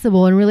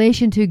possible in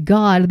relation to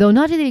God, though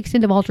not to the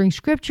extent of altering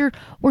Scripture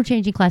or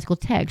changing classical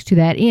text. To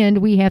that end,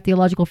 we have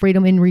theological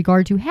freedom in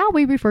regard to how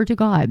we refer to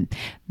God.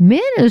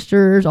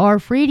 Ministers are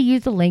free to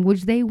use the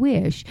language they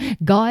wish.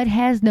 God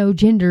has no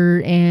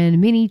gender, and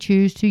many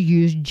choose to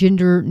use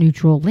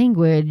gender-neutral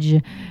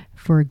language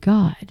for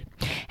God.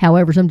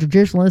 However, some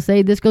traditionalists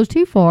say this goes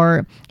too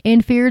far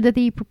and fear that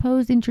the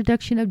proposed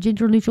introduction of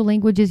gender-neutral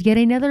language is yet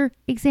another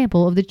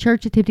example of the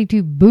church attempting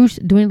to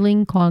boost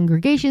dwindling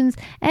congregations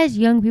as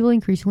young people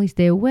increasingly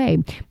stay away.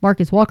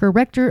 Marcus Walker,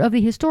 rector of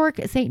the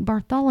historic St.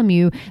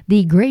 Bartholomew,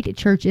 the great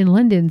church in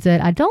London, said,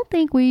 "I don't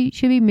think we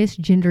should be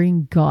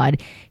misgendering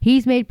God.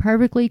 He's made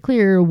perfectly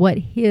clear what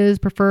his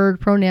preferred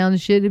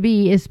pronouns should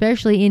be,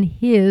 especially in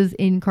his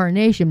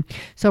incarnation.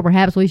 So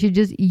perhaps we should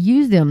just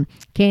use them."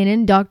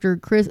 Canon Dr.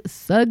 Chris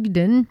Sugden,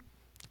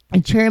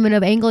 chairman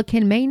of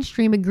Anglican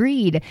Mainstream,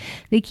 agreed.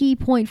 The key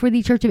point for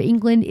the Church of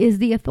England is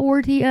the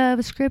authority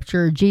of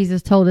Scripture.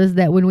 Jesus told us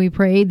that when we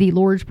pray the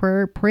Lord's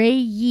Prayer, pray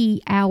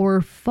ye our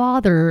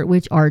Father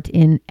which art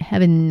in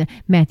heaven,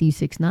 Matthew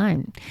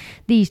 6:9.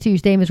 These two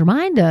statements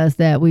remind us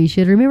that we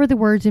should remember the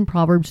words in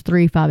Proverbs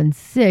 3:5 and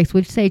 6,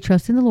 which say,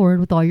 "Trust in the Lord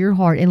with all your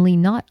heart and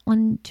lean not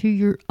unto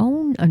your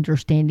own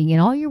understanding.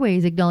 In all your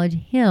ways acknowledge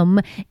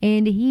Him,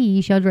 and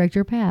He shall direct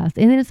your path."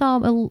 And then in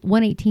Psalm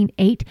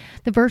 118:8,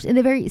 the verse in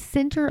the very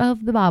center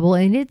of the Bible,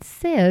 and it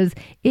says,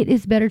 "It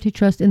is better to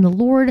trust in the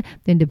Lord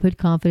than to put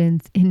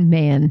confidence in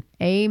man."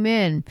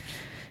 Amen.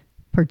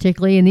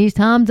 Particularly in these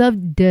times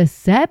of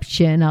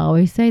deception. I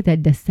always say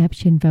that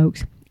deception,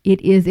 folks. It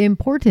is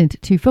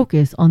important to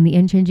focus on the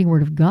unchanging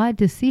Word of God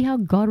to see how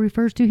God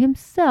refers to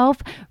Himself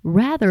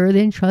rather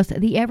than trust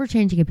the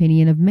ever-changing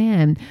opinion of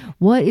man.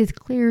 What is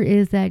clear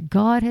is that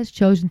God has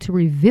chosen to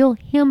reveal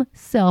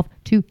Himself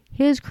to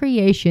His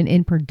creation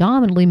in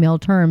predominantly male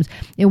terms,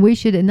 and we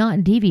should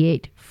not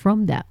deviate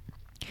from that.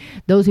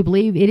 Those who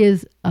believe it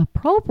is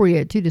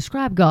appropriate to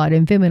describe God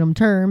in feminine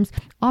terms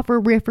offer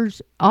refer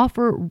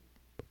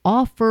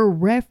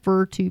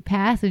to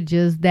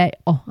passages that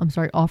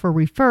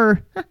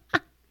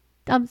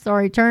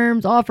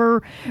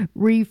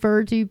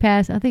refer to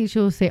pass. I think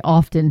she'll say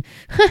often.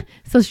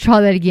 So let's try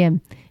that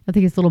again. I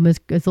think it's a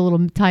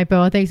little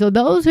typo. I think so.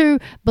 Those who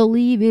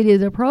believe it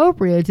is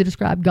appropriate to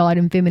describe God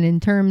in feminine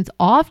terms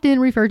often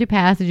refer to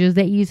passages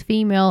that use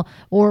female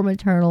or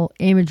maternal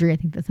imagery. I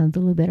think that sounds a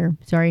little better.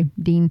 Sorry,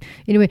 Dean.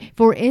 Anyway,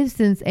 for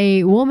instance,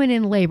 a woman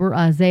in labor,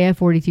 Isaiah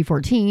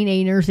 42:14,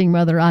 a nursing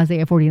mother,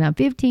 Isaiah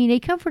 49:15, a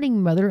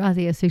comforting mother,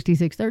 Isaiah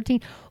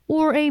 66:13,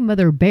 or a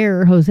mother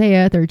bear,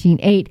 Hosea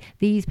 13:8.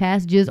 These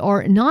passages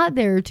are not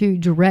there to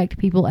direct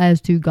people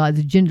as to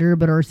God's gender,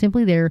 but are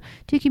simply there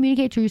to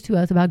communicate truths to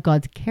us about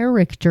God's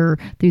character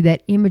through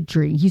that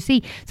imagery. You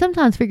see,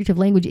 sometimes figurative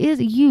language is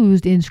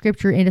used in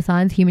Scripture and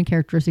assigns human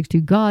characteristics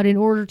to God in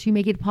order to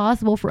make it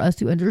possible for us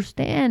to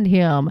understand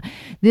Him.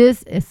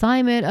 This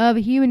assignment of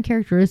human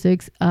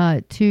characteristics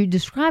to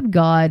describe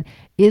God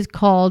is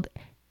called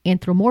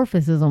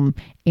anthropomorphism.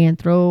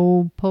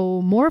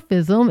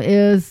 Anthropomorphism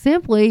is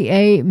simply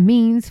a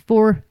means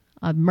for,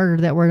 I murdered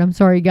that word, I'm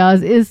sorry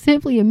guys, is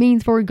simply a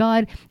means for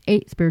God,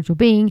 a spiritual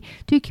being,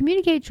 to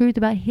communicate truth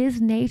about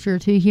His nature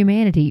to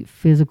humanity,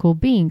 physical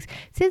beings.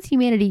 Since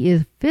humanity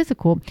is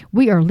physical,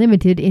 we are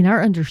limited in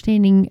our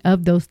understanding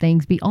of those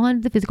things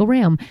beyond the physical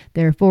realm.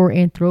 Therefore,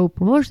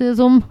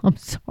 anthropomorphism,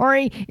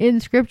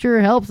 in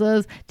Scripture helps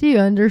us to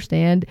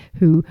understand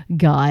who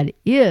God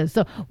is.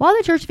 So while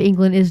the Church of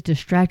England is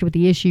distracted with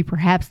the issue,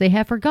 perhaps they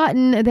have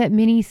forgotten that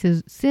many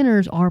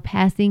sinners are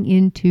passing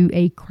into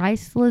a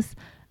Christless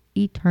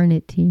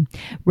eternity.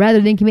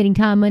 Rather than committing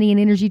time, money, and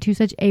energy to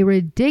such a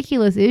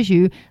ridiculous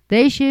issue,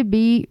 they should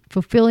be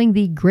fulfilling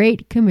the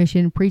Great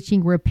Commission,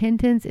 preaching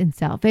repentance and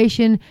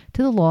salvation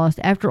to the lost.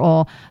 After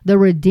all, the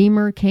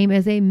Redeemer came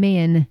as a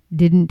man,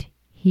 didn't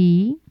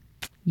he?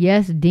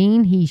 Yes,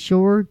 Dean, he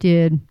sure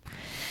did.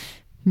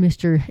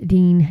 Mr.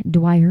 Dean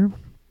Dwyer.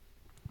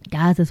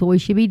 Guys, that's what we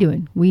should be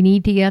doing. We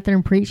need to get out there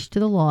and preach to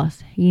the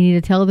lost. You need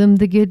to tell them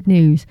the good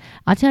news.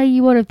 I'll tell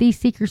you what, if these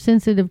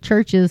seeker-sensitive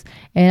churches,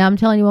 and I'm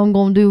telling you, I'm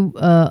going to do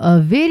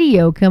a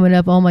video coming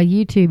up on my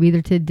YouTube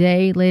either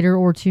today, later,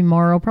 or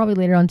tomorrow, probably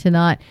later on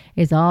tonight.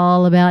 It's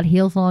all about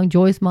Hillsong,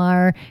 Joyce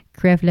Meyer,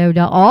 Creflo,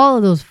 all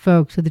of those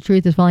folks. So the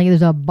truth is finally,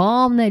 there's a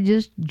bomb that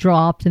just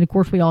dropped, and of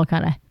course, we all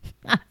kind of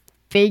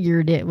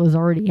figured it was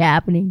already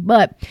happening,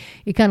 but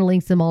it kind of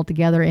links them all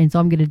together. And so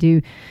I'm going to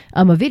do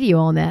a video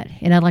on that.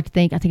 And I'd like to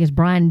think it's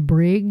Brian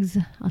Briggs.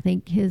 I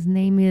think his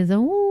name is,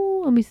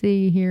 let me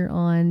see here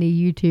on the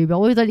YouTube. I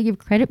always like to give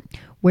credit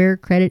where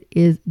credit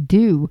is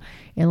due.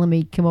 And let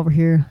me come over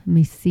here. Let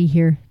me see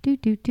here. I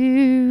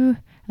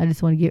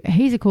just want to give,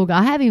 he's a cool guy.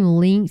 I have him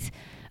linked,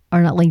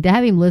 or not linked. I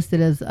have him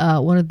listed as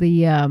one of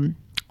the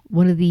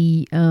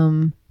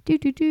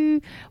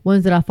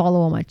ones that I follow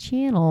on my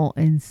channel.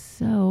 And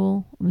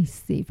so let me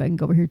see if I can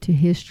go over here to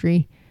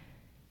history.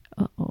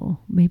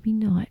 Maybe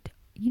not.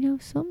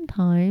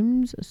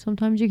 Sometimes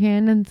you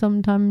can and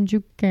sometimes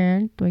you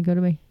can't. Let me go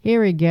to my,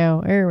 here we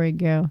go.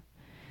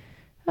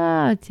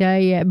 I tell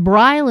you,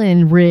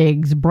 Brylan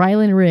Riggs.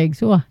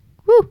 Oh,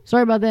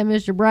 sorry about that,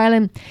 Mr.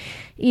 Brylan.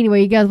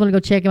 Anyway, you guys want to go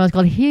check him out. It's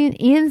called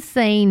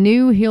Insane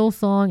New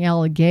Hillsong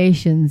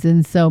Allegations.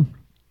 And so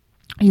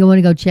you'll want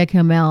to go check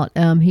him out.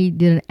 He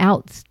did an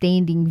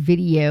outstanding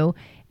video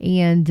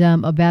and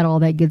about all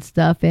that good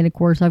stuff. And of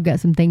course, I've got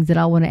some things that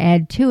I want to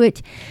add to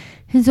it.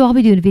 And so I'll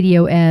be doing a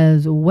video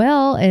as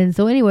well. And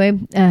so anyway,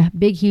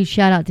 big, huge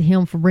shout out to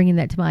him for bringing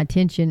that to my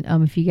attention.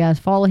 If you guys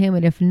follow him,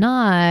 and if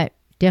not,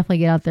 definitely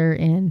get out there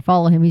and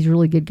follow him. He's a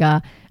really good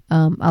guy.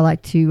 I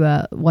like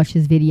to watch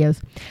his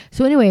videos.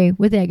 So anyway,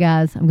 with that,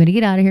 guys, I'm going to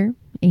get out of here.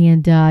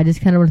 And I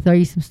just kind of want to throw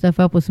you some stuff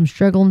up with some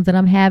struggles that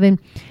I'm having.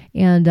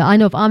 And I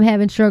know if I'm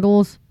having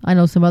struggles, I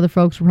know some other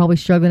folks are probably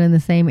struggling in the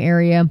same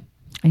area.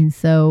 And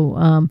so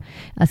I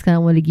just kind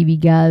of want to give you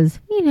guys,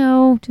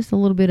 just a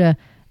little bit of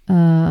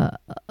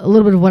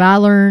what I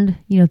learned,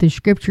 through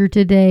Scripture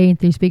today,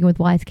 through speaking with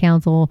wise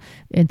counsel,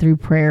 and through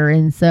prayer.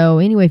 And so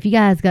anyway, if you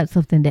guys got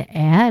something to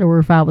add, or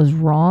if I was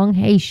wrong,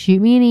 hey,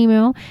 shoot me an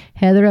email,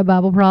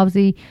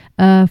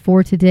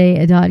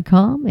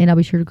 heather@BibleProphecy4today.com, and I'll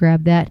be sure to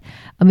grab that.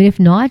 If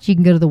not, you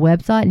can go to the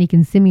website and you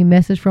can send me a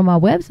message from my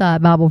website,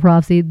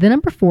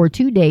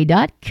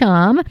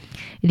 BibleProphecy4today.com. And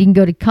you can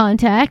go to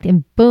contact,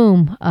 and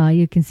boom,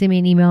 you can send me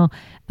an email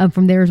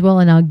from there as well,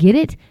 and I'll get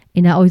it.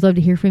 And I always love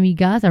to hear from you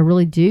guys. I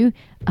really do.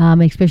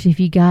 Especially if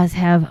you guys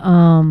have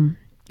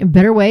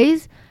better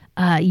ways,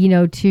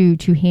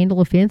 to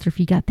handle offense, or if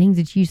you got things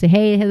that you say,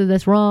 hey, Heather,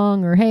 that's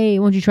wrong, or hey,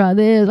 why don't you try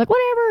this? Like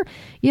whatever,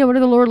 whatever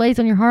the Lord lays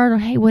on your heart, or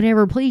hey,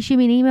 whatever, please shoot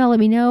me an email. Let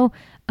me know.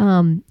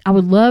 I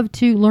would love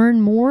to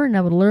learn more, and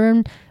I would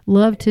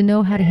love to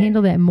know how to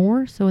handle that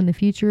more. So in the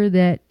future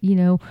that,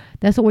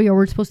 that's what we are.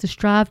 We're supposed to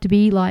strive to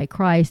be like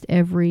Christ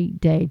every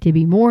day, to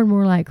be more and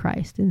more like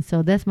Christ. And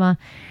so that's my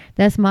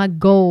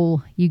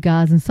goal, you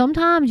guys. And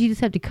sometimes you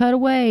just have to cut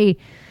away,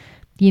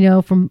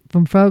 from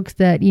folks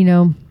that,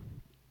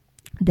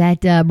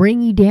 that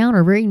bring you down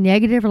or very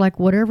negative or like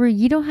whatever.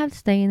 You don't have to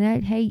stay in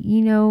that. Hey,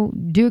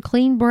 do a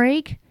clean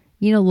break.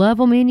 Love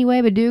them anyway,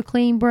 but do a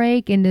clean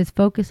break and just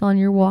focus on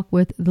your walk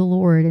with the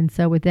Lord. And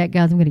so with that,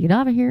 guys, I'm going to get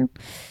out of here.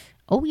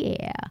 Oh,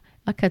 yeah.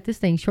 I cut this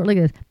thing short. Look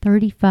at this.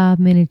 35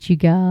 minutes, you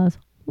guys.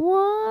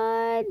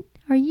 What?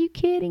 Are you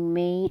kidding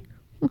me?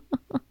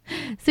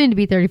 Soon to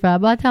be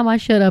 35. By the time I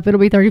shut up, it'll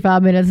be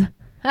 35 minutes.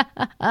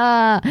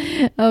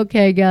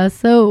 Okay, guys.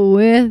 So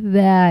with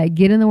that,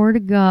 get in the Word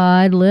of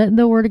God. Let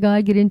the Word of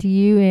God get into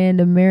you. And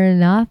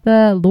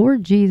Maranatha,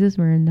 Lord Jesus,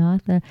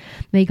 Maranatha.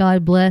 May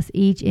God bless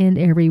each and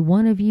every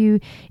one of you.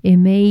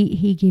 And may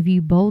He give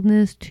you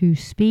boldness to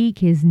speak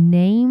His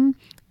name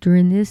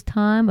during this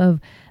time of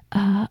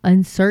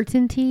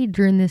uncertainty,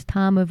 during this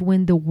time of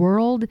when the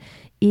world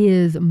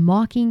is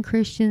mocking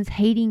Christians,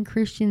 hating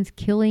Christians,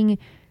 killing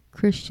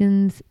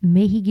Christians.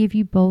 May He give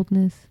you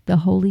boldness, the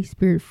Holy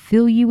Spirit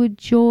fill you with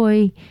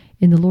joy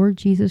in the Lord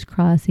Jesus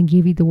Christ, and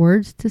give you the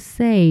words to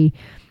say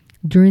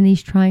during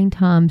these trying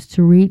times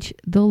to reach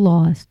the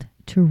lost,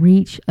 to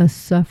reach a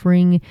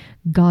suffering,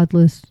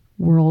 godless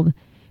world.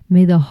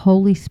 May the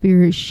Holy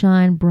Spirit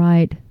shine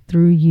bright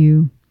through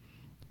you.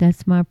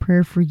 That's my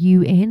prayer for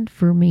you and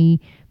for me.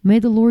 May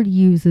the Lord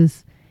use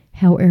us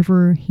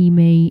however He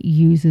may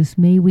use us.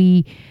 May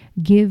we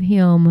give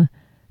Him,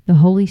 the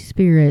Holy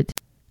Spirit,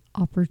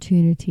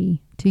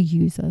 opportunity to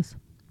use us.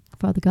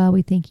 Father God,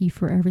 we thank You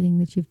for everything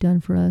that You've done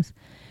for us.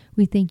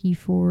 We thank You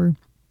for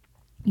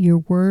Your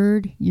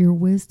word, Your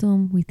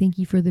wisdom. We thank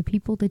You for the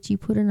people that You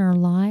put in our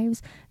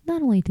lives,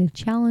 not only to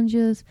challenge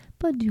us,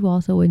 but to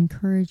also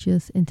encourage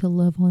us and to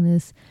love on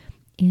us,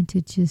 and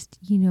to just,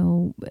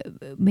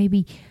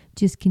 maybe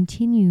just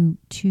continue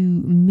to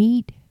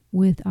meet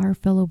with our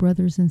fellow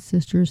brothers and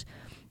sisters,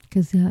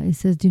 because it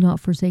says, do not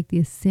forsake the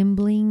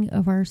assembling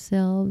of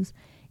ourselves.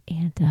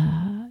 And,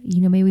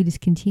 may we just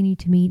continue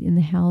to meet in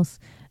the house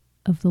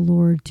of the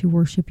Lord to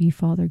worship You,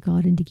 Father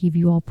God, and to give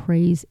You all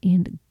praise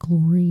and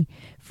glory.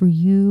 For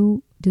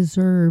You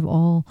deserve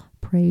all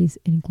praise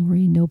and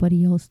glory, and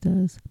nobody else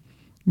does.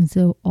 And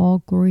so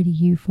all glory to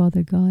You,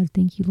 Father God.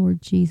 Thank You,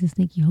 Lord Jesus.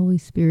 Thank You, Holy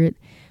Spirit.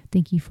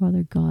 Thank You,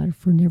 Father God,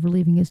 for never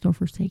leaving us nor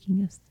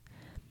forsaking us.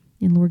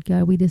 And Lord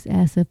God, we just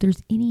ask if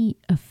there's any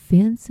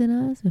offense in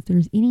us, if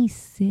there's any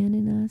sin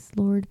in us,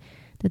 Lord,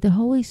 that the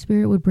Holy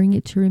Spirit would bring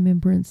it to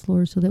remembrance,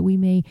 Lord, so that we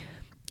may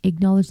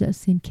acknowledge that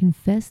sin,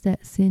 confess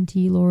that sin to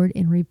You, Lord,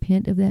 and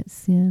repent of that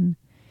sin,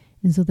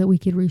 and so that we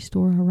could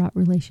restore our right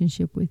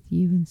relationship with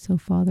You. And so,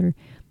 Father,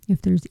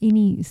 if there's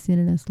any sin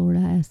in us, Lord,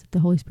 I ask that the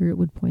Holy Spirit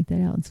would point that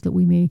out, and so that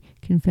we may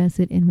confess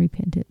it and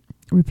repent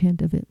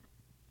of it.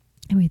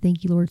 And we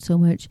thank You, Lord, so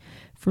much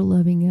for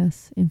loving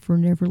us and for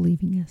never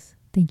leaving us.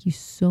 Thank You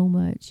so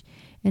much.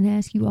 And I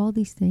ask You all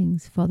these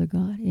things, Father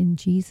God, in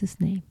Jesus'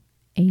 name.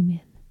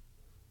 Amen.